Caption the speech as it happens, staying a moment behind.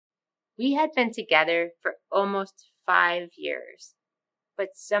We had been together for almost 5 years, but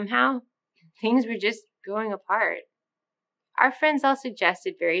somehow things were just going apart. Our friends all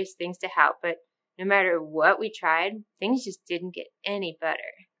suggested various things to help, but no matter what we tried, things just didn't get any better.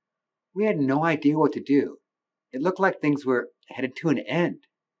 We had no idea what to do. It looked like things were headed to an end.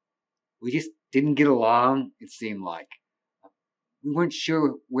 We just didn't get along, it seemed like. We weren't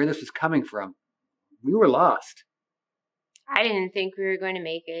sure where this was coming from. We were lost. I didn't think we were going to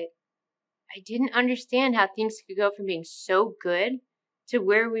make it. I didn't understand how things could go from being so good to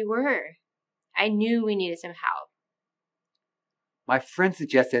where we were. I knew we needed some help. My friend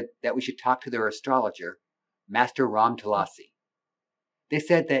suggested that we should talk to their astrologer, Master Ram Ji. They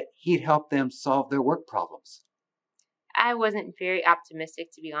said that he'd help them solve their work problems. I wasn't very optimistic,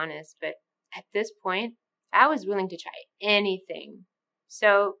 to be honest, but at this point, I was willing to try anything.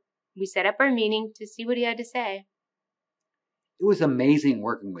 So we set up our meeting to see what he had to say. It was amazing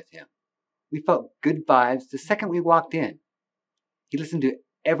working with him. We felt good vibes the second we walked in. He listened to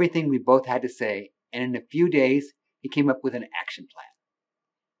everything we both had to say, and in a few days, he came up with an action plan.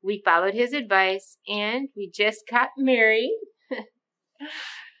 We followed his advice, and we just got married.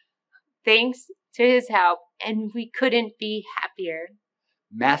 Thanks to his help, and we couldn't be happier.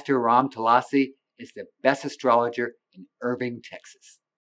 Master Ram Ji is the best astrologer in Irving, Texas.